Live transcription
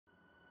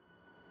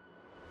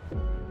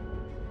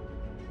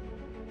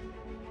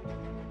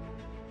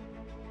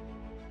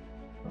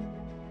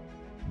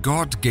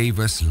God gave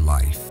us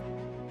life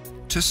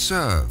to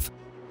serve,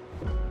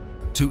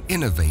 to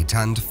innovate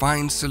and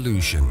find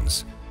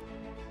solutions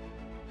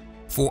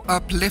for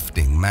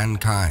uplifting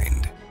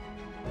mankind.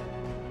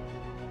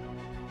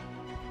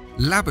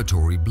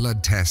 Laboratory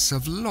blood tests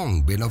have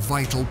long been a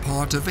vital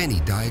part of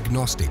any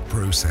diagnostic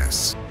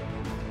process.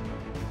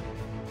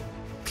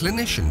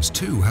 Clinicians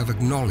too have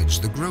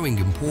acknowledged the growing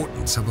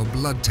importance of a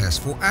blood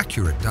test for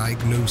accurate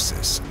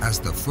diagnosis as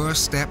the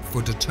first step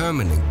for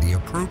determining the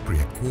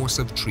appropriate course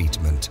of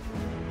treatment.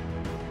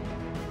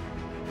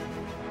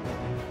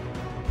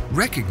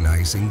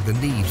 Recognizing the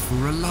need for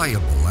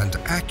reliable and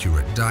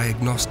accurate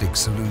diagnostic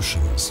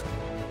solutions,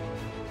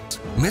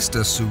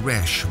 Mr.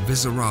 Suresh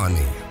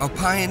Vizarani, a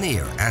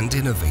pioneer and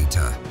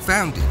innovator,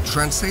 founded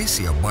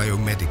TRANSASIA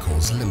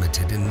Biomedicals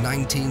Limited in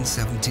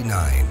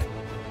 1979.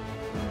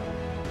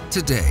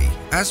 Today,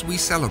 as we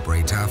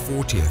celebrate our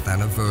 40th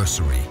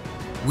anniversary,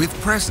 with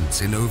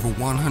presence in over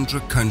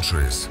 100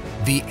 countries,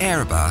 the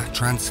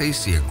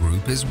Erba-Transasia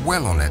Group is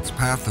well on its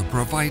path of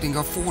providing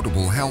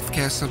affordable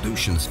healthcare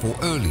solutions for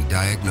early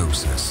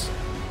diagnosis.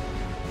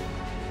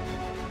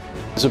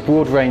 There's a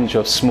broad range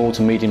of small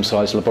to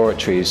medium-sized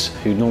laboratories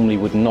who normally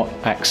would not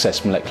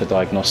access molecular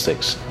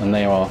diagnostics, and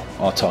they are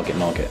our target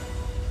market.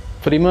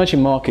 For the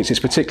emerging markets,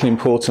 it's particularly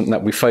important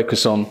that we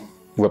focus on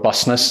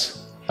robustness,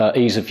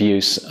 ease of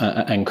use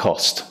and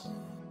cost.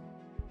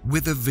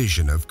 With a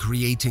vision of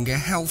creating a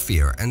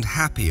healthier and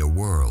happier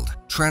world,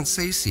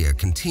 TRANSASIA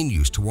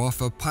continues to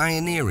offer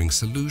pioneering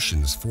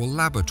solutions for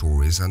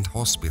laboratories and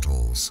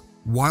hospitals,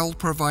 while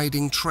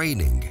providing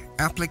training,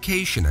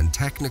 application and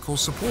technical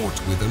support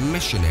with a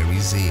missionary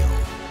zeal.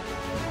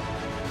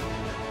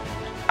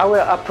 Our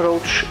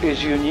approach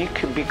is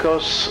unique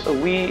because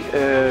we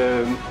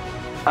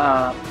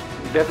are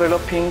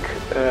developing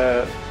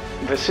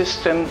the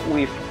system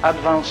with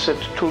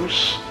advanced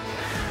tools,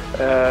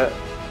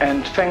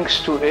 and thanks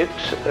to it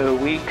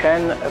we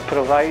can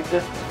provide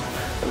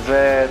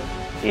the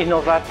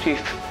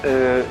innovative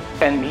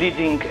and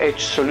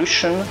leading-edge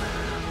solution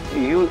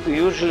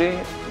usually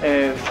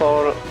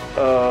for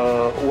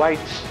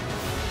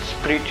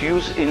widespread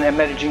use in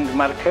emerging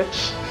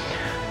markets.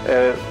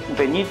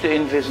 The need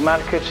in these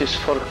markets is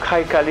for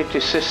high-quality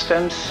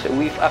systems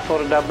with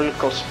affordable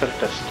cost per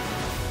test.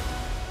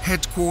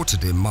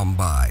 Headquartered in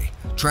Mumbai,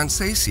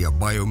 TRANSASIA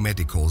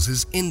Biomedicals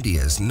is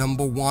India's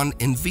 #1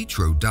 in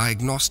vitro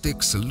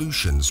diagnostic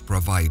solutions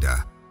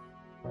provider.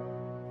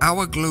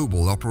 Our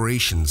global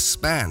operations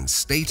span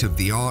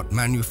state-of-the-art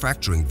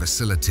manufacturing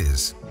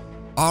facilities,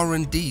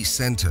 R&D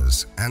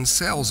centers and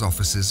sales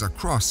offices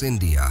across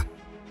India,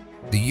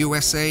 the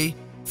USA,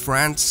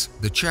 France,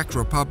 the Czech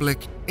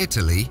Republic,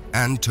 Italy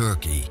and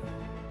Turkey.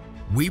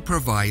 We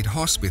provide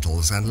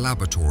hospitals and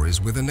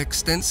laboratories with an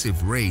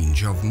extensive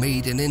range of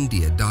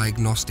made-in-India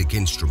diagnostic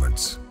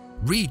instruments,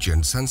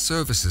 reagents and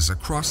services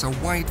across a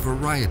wide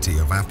variety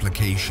of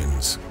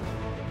applications.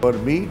 For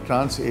me,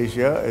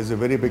 TRANSASIA is a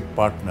very big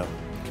partner.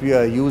 We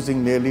are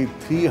using nearly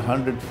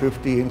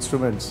 350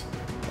 instruments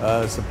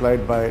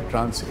supplied by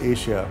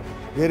TRANSASIA.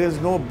 There is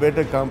no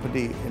better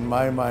company, in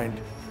my mind,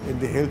 in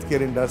the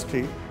healthcare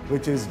industry,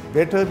 which is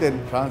better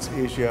than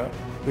TRANSASIA,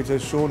 which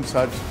has shown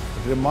such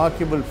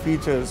remarkable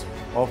features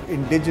of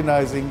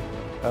indigenizing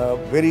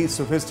very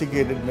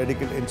sophisticated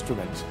medical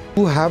instruments.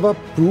 You have a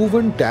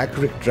proven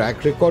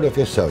track record of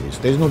your service.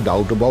 There is no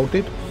doubt about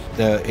it.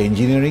 The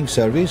engineering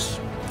service,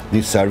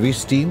 the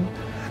service team,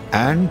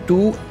 and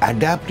to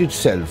adapt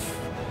itself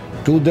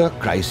to the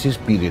crisis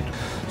period.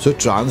 So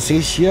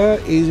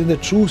TRANSASIA is in the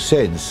true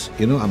sense,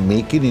 a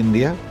make in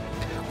India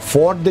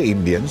for the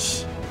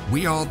Indians.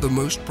 We are the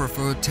most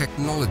preferred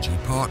technology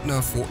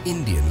partner for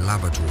Indian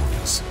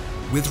laboratories,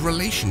 with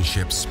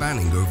relationships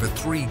spanning over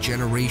 3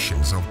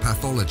 generations of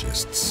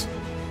pathologists.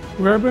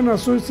 We have been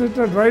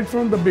associated right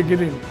from the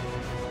beginning.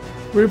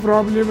 We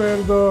probably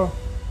were the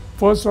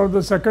first or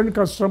the second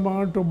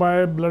customer to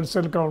buy a blood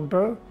cell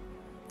counter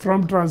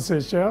from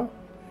TRANSASIA,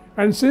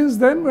 and since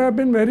then we have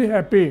been very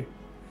happy.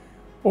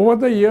 Over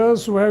the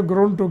years we have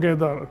grown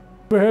together.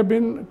 We have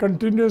been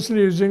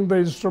continuously using the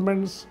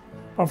instruments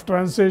of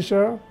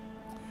TRANSASIA.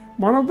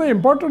 One of the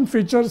important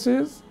features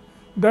is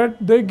that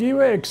they give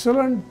an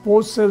excellent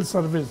post-sale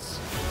service,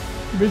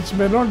 which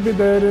may not be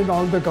there in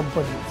all the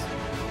companies.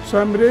 So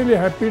I'm really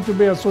happy to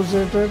be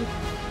associated,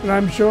 and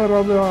I'm sure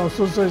our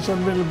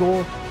association will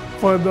go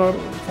further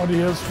for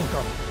years to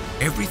come.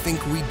 Everything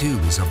we do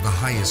is of the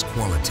highest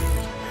quality.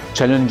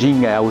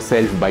 Challenging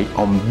ourselves by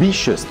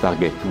ambitious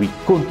targets, we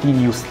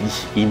continuously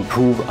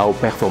improve our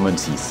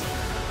performances.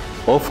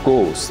 Of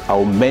course,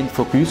 our main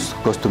focus,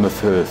 customer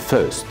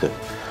first.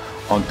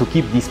 And to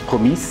keep this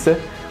promise,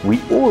 we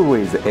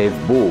always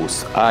have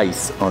both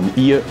eyes and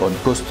ears on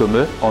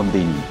customer and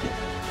their need.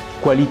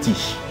 Quality.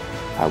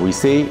 I will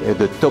say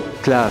the top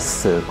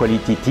class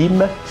quality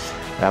team.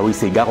 I will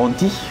say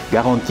guarantee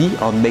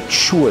and make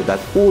sure that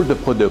all the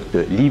products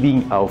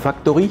leaving our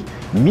factory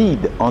meet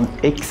and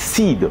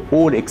exceed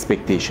all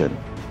expectations.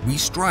 We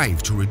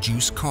strive to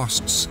reduce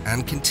costs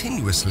and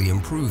continuously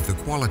improve the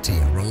quality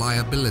and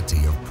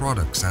reliability of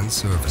products and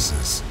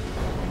services.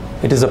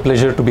 It is a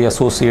pleasure to be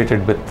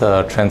associated with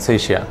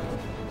TRANSASIA.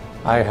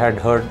 I had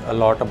heard a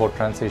lot about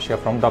TRANSASIA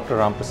from Dr.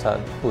 PRASAD,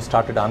 who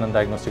started ANAND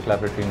Diagnostic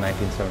Laboratory in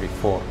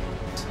 1974.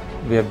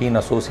 We have been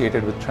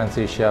associated with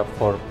TRANSASIA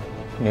for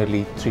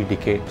nearly 3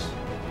 decades.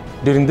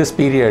 During this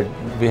period,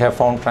 we have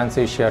found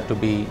TRANSASIA to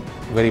be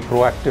very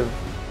proactive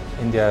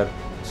in their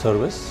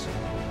service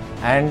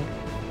and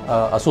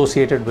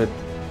associated with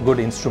good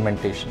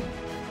instrumentation.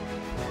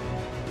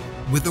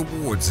 With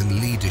awards in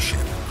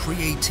leadership,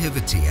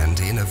 creativity and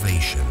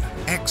innovation,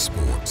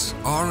 exports,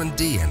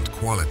 R&D and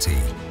quality,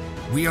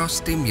 we are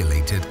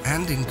stimulated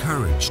and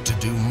encouraged to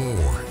do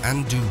more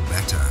and do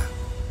better.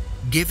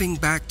 Giving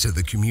back to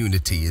the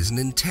community is an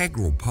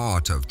integral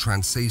part of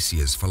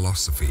TRANSASIA's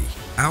philosophy.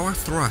 Our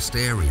thrust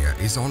area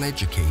is on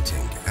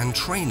educating and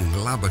training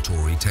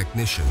laboratory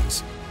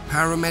technicians,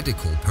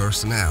 paramedical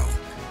personnel,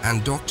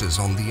 and doctors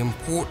on the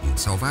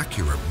importance of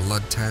accurate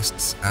blood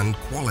tests and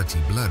quality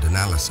blood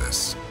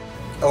analysis.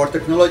 Our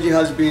technology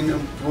has been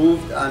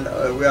improved, and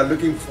we are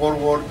looking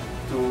forward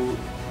to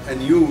a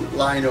new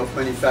line of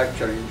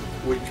manufacturing,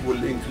 which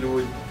will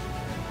include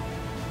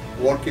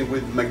working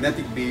with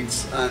magnetic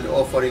beads and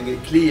offering a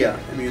clear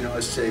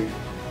immunoassay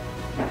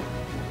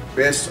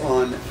based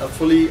on a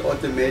fully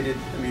automated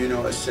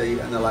immunoassay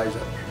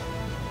analyzer.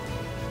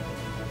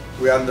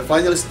 We are in the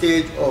final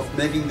stage of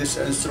making this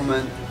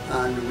instrument,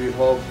 and we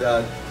hope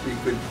that we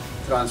could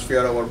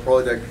transfer our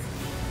product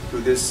to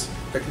this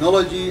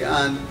technology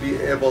and be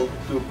able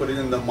to put it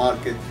in the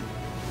market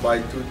by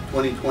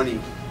 2020.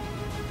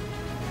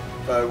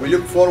 We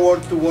look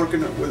forward to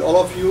working with all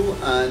of you,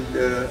 and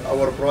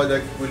our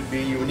product will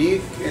be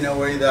unique in a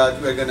way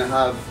that we're going to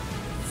have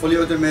fully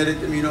automated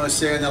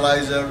immunoassay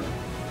analyzer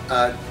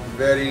at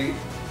very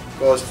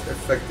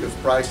cost-effective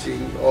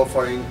pricing,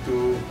 offering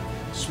to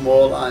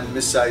small and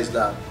mid-sized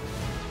labs.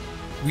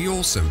 We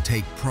also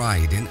take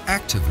pride in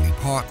actively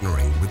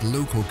partnering with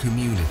local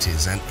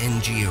communities and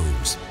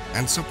NGOs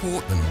and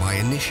support them by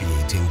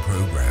initiating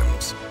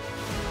programs.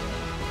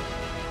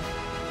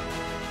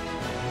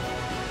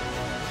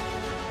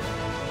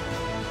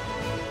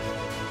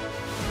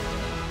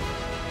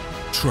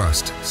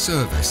 Trust,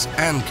 service,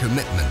 and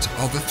commitment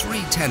are the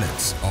 3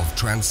 tenets of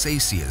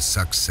TRANSASIA's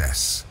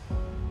success.